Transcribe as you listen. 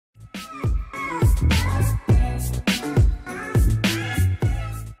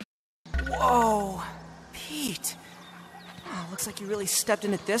you really stepped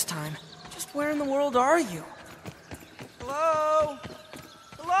in it this time. Just where in the world are you? Hello?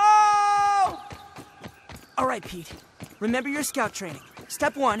 Hello? All right, Pete. Remember your scout training.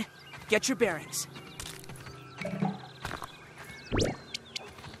 Step 1, get your bearings.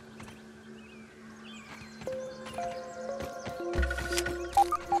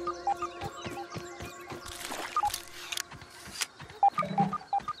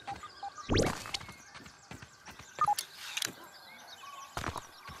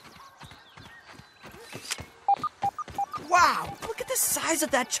 Wow, look at the size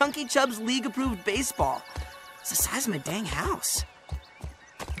of that Chunky Chubbs league-approved baseball. It's the size of my dang house.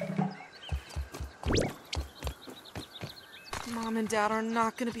 Mom and Dad are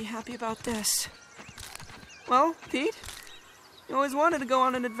not going to be happy about this. Well, Pete, you always wanted to go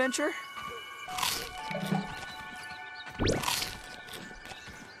on an adventure.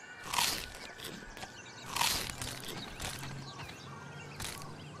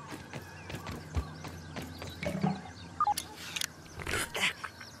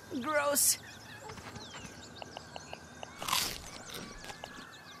 Gross.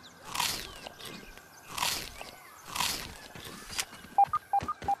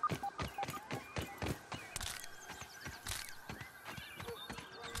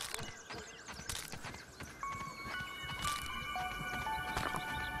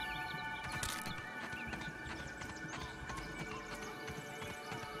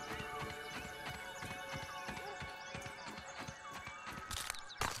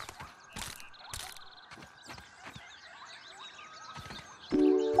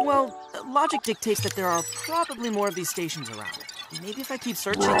 Well, logic dictates that there are probably more of these stations around. Maybe if I keep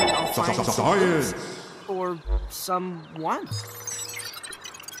searching, I'll find some clues. Or someone.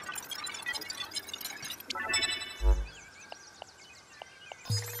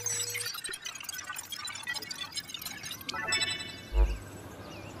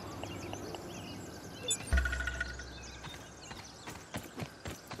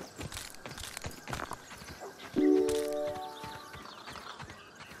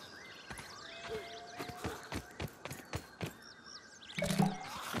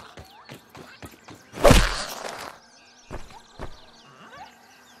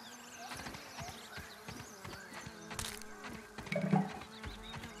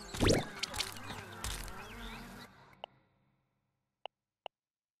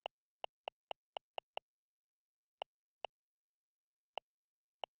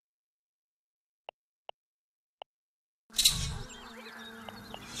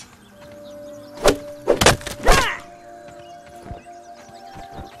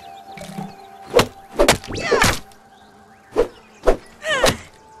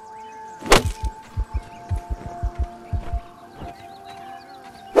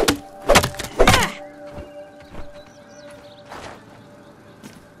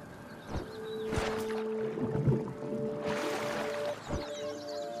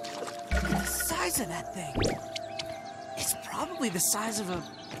 Of that thing. It's probably the size of a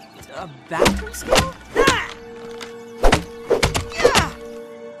bathroom scale? Ah! Yeah!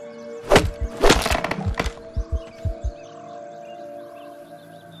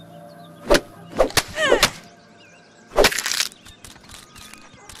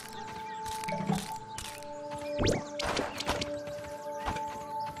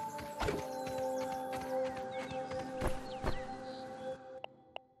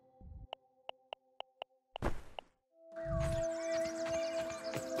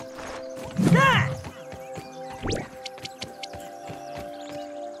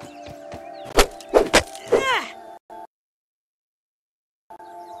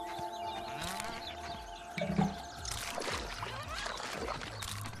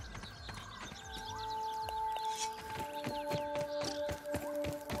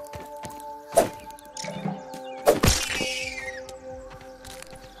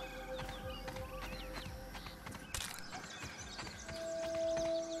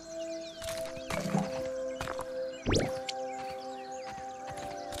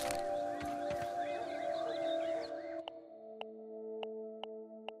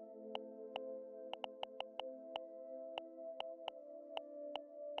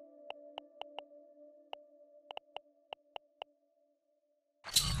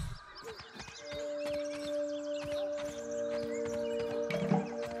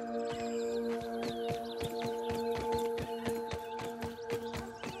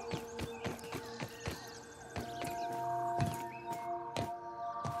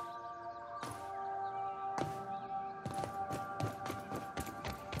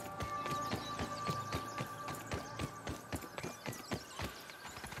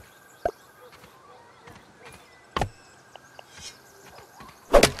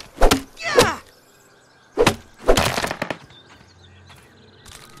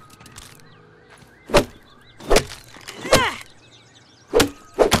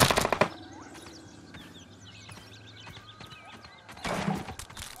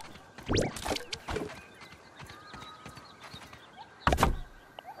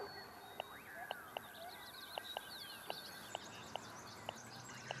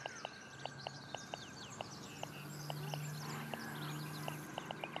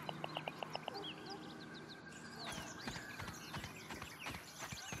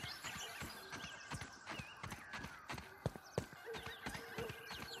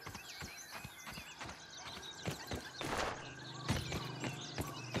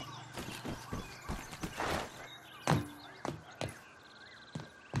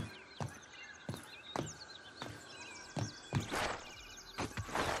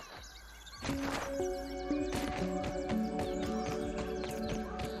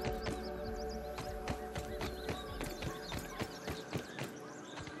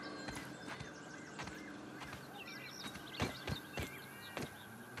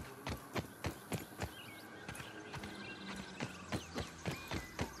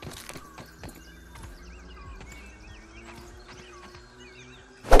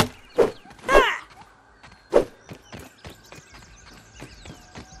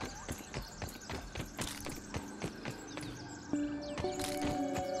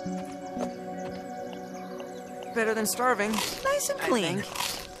 Better than starving. Nice and clean.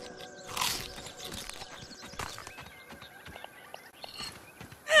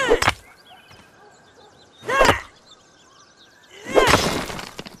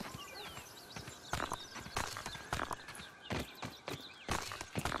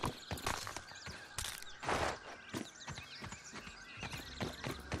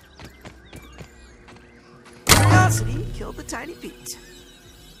 Curiosity killed the tiny Pete.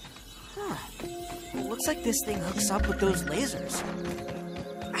 Huh. Looks like this thing hooks up with those lasers.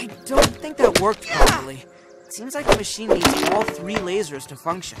 I don't think that worked properly. It seems like the machine needs all 3 lasers to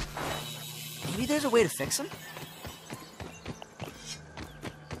function. Maybe there's a way to fix them?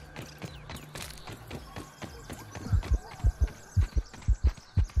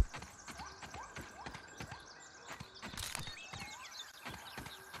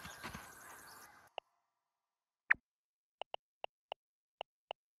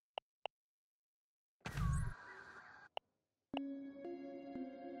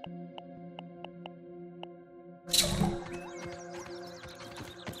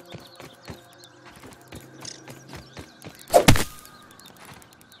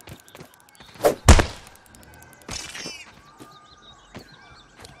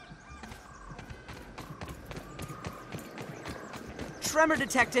 Tremor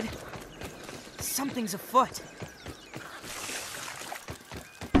detected. Something's afoot.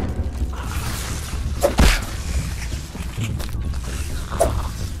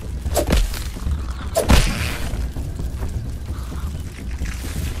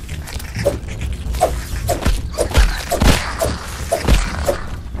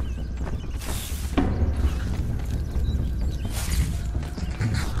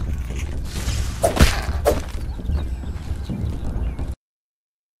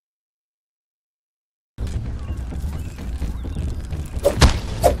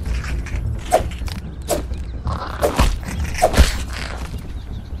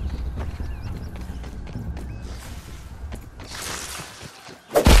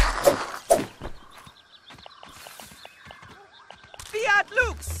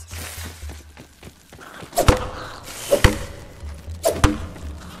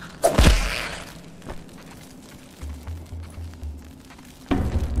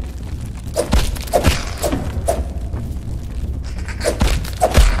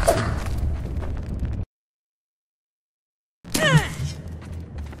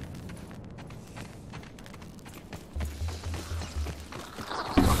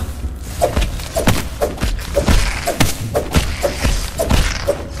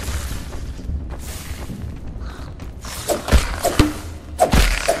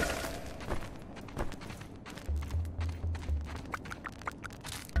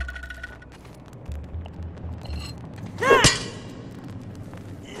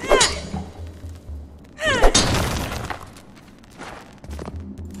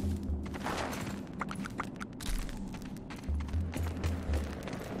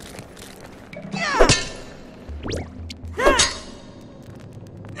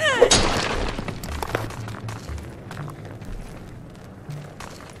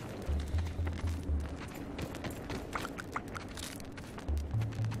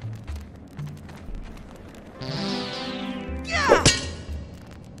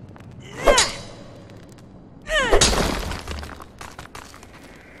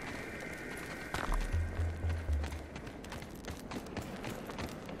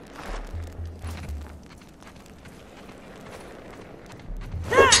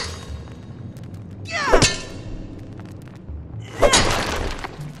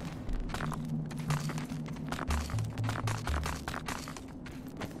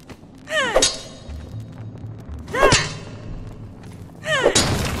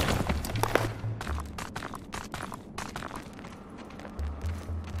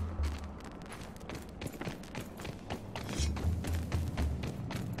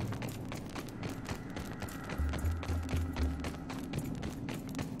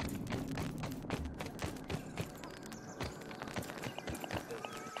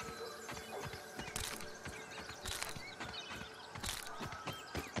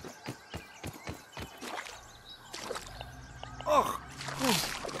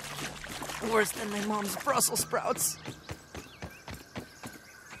 worse than my mom's Brussels sprouts.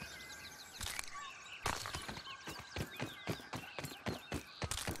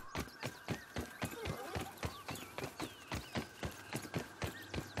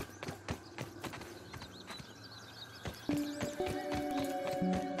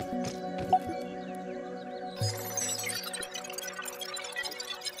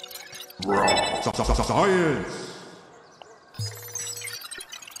 Science!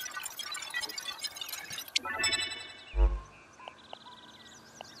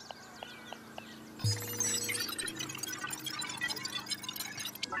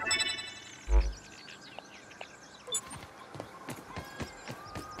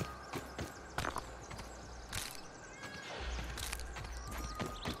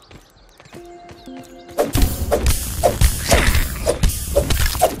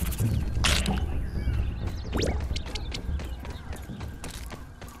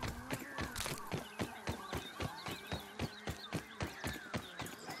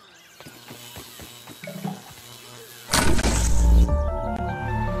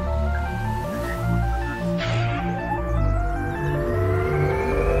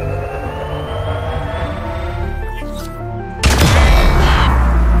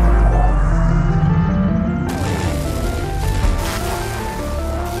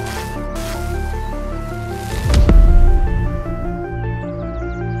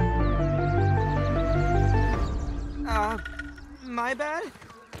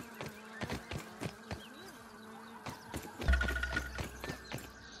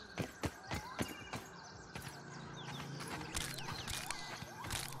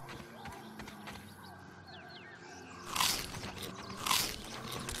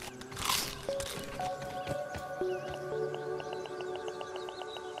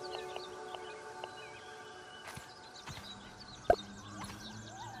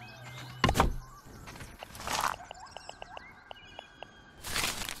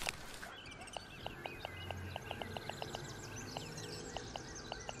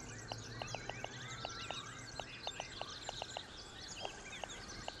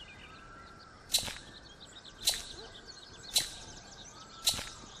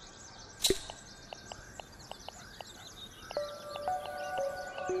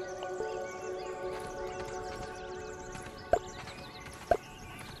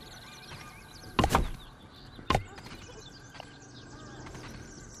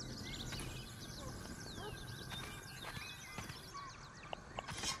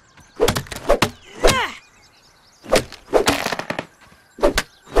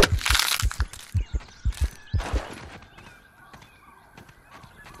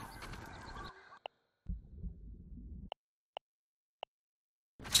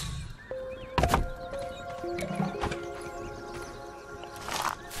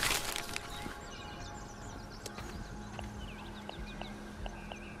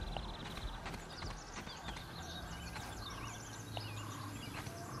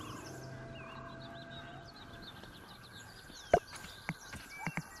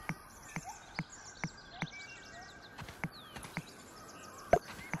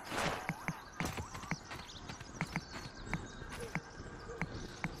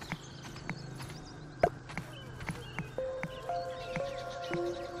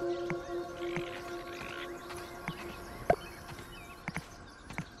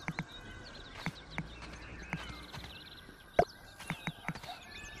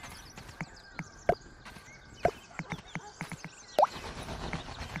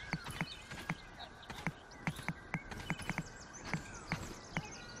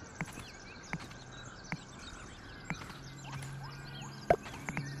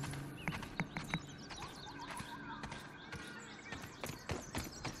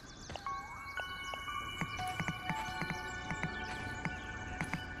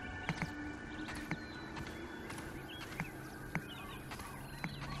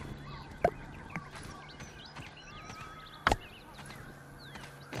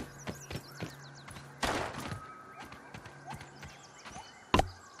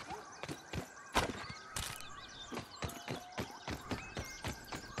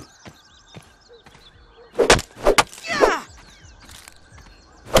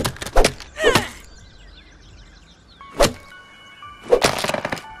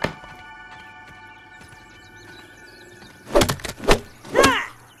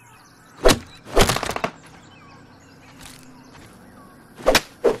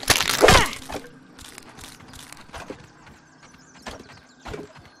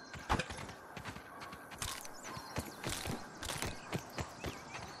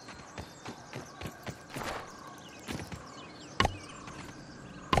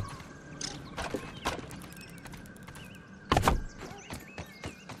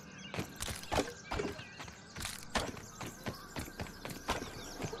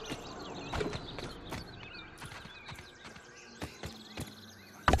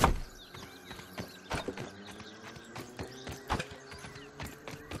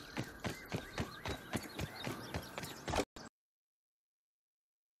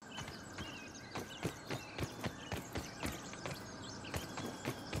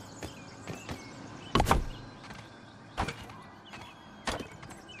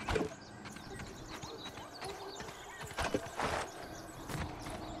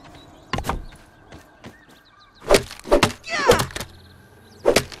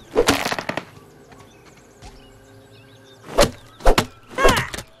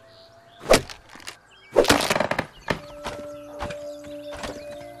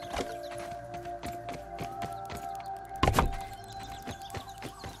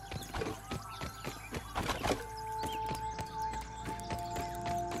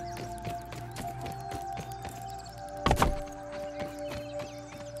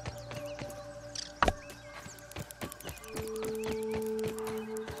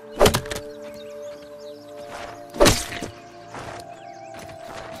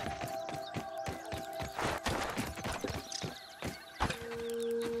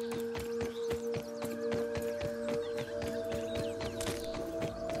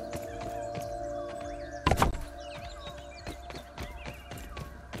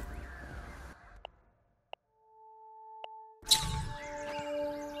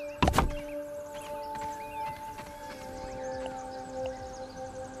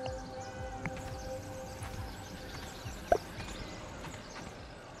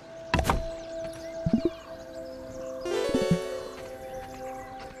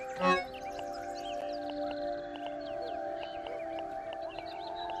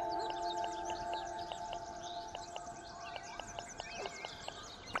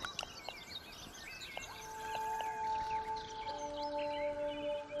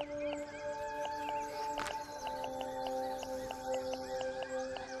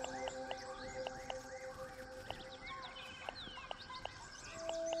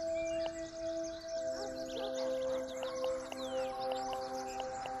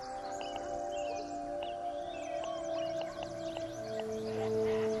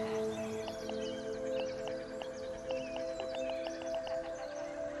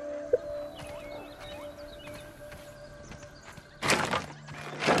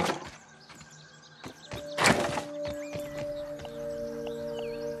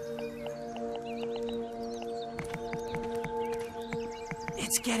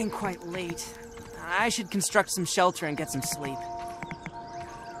 getting quite late. I should construct some shelter and get some sleep.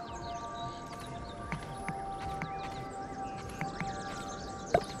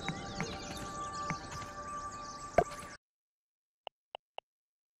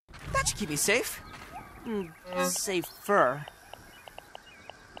 That should keep me safe. Safer.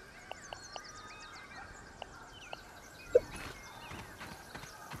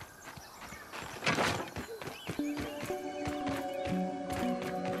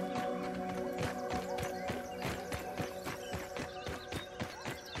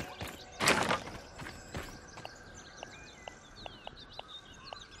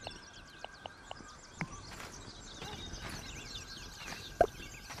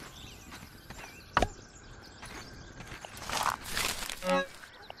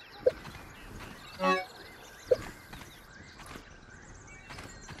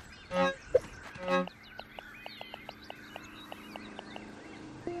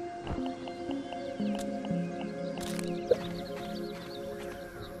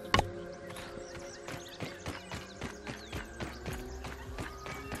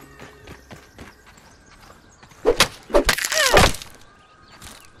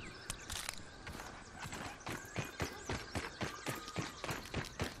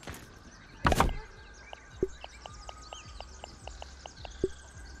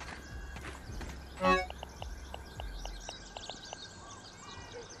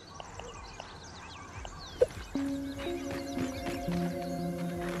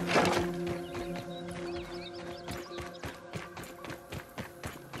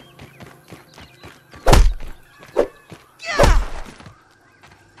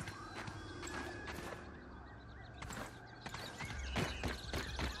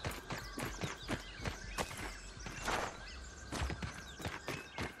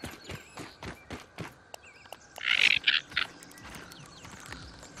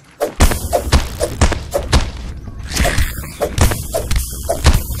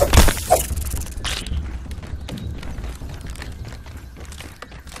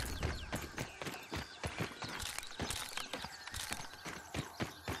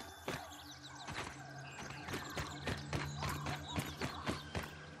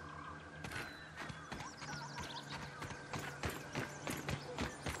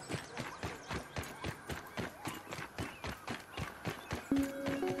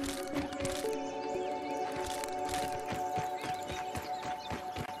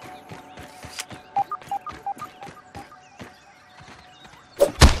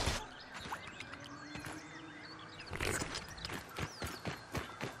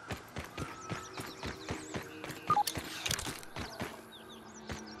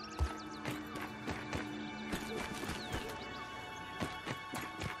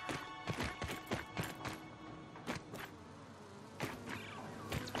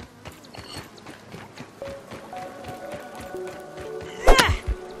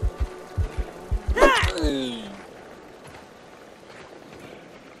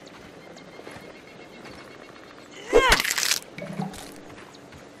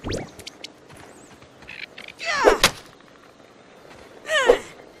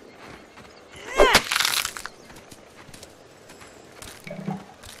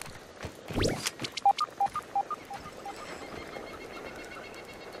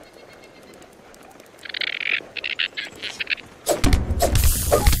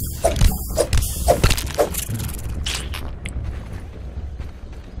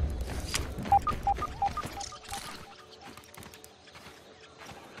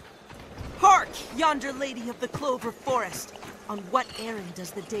 Yonder lady of the Clover Forest, on what errand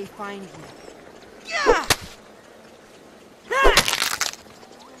does the day find you? Yeah!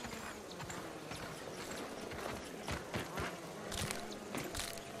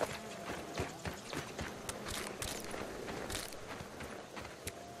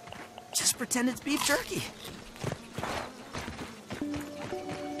 Just pretend it's beef jerky.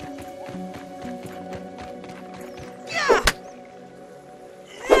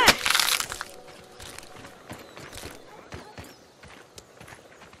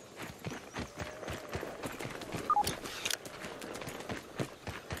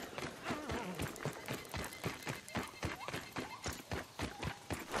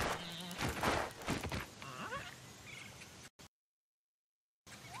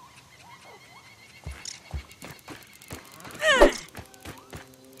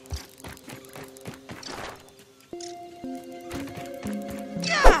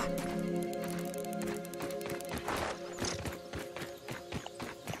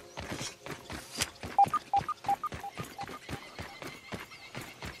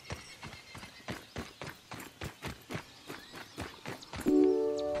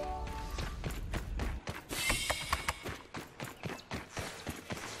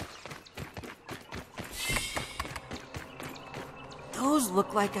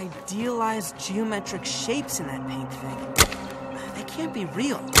 look like idealized geometric shapes in that paint thing. They can't be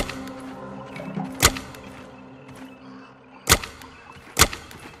real.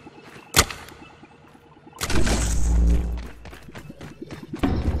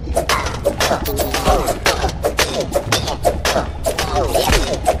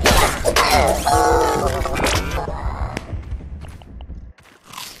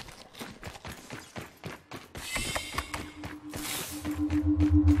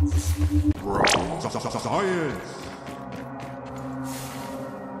 Science!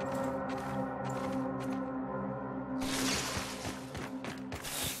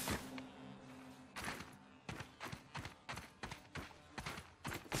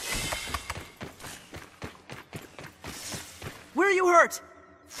 Where are you hurt?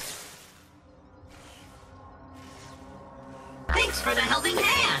 Thanks for the helping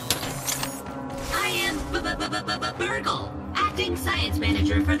hand. I am Burgle, acting science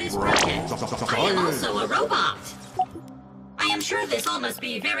manager for this project. I am also a robot. I am sure this all must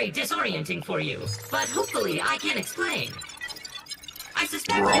be very disorienting for you, but hopefully I can explain. I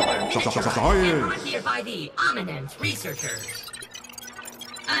suspect you were miniaturized and brought here by the Eminent researchers.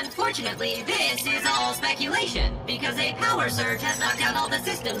 Unfortunately, this is all speculation, because a power surge has knocked out all the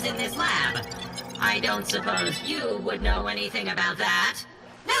systems in this lab. I don't suppose you would know anything about that.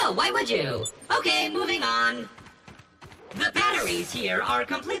 No, why would you? Okay, moving on. The batteries here are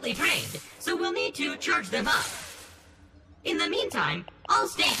completely drained, so we'll need to charge them up. In the meantime, I'll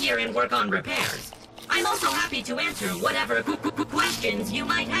stay here and work on repairs. I'm also happy to answer whatever questions you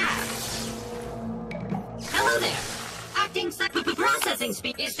might have. Hello there. Acting processing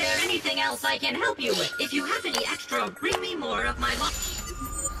speed. Is there anything else I can help you with? If you have any extra, bring me more of my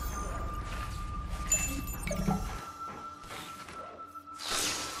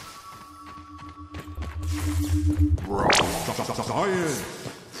Science!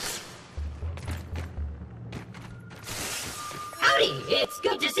 Howdy, it's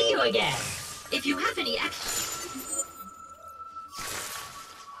good to see you again. If you have any extra...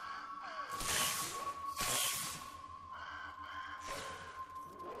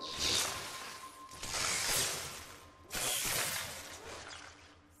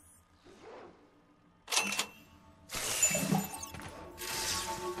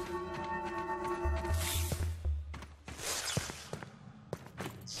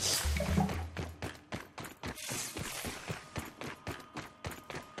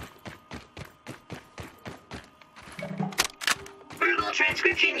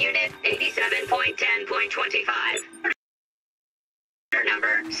 Transcription Unit 87.10.25.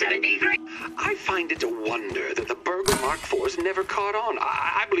 Number 73. I find it a wonder that the Burgle Mark IVs never caught on.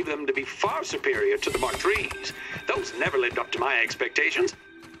 I believe them to be far superior to the Mark IIIs. Those never lived up to my expectations.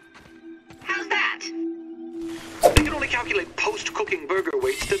 How's that? They can only calculate post-cooking burger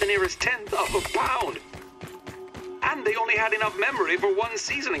weights to the nearest tenth of a pound. And they only had enough memory for one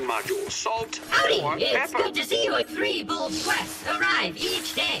seasoning module, salt or Howdy, it's pepper. good to see you. 3 bold quests arrive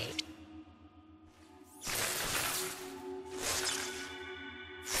each day.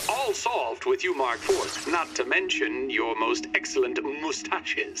 All solved with you Mark IVs, not to mention your most excellent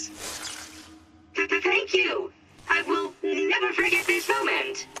mustaches. Thank you. I will never forget this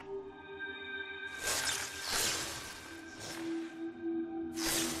moment.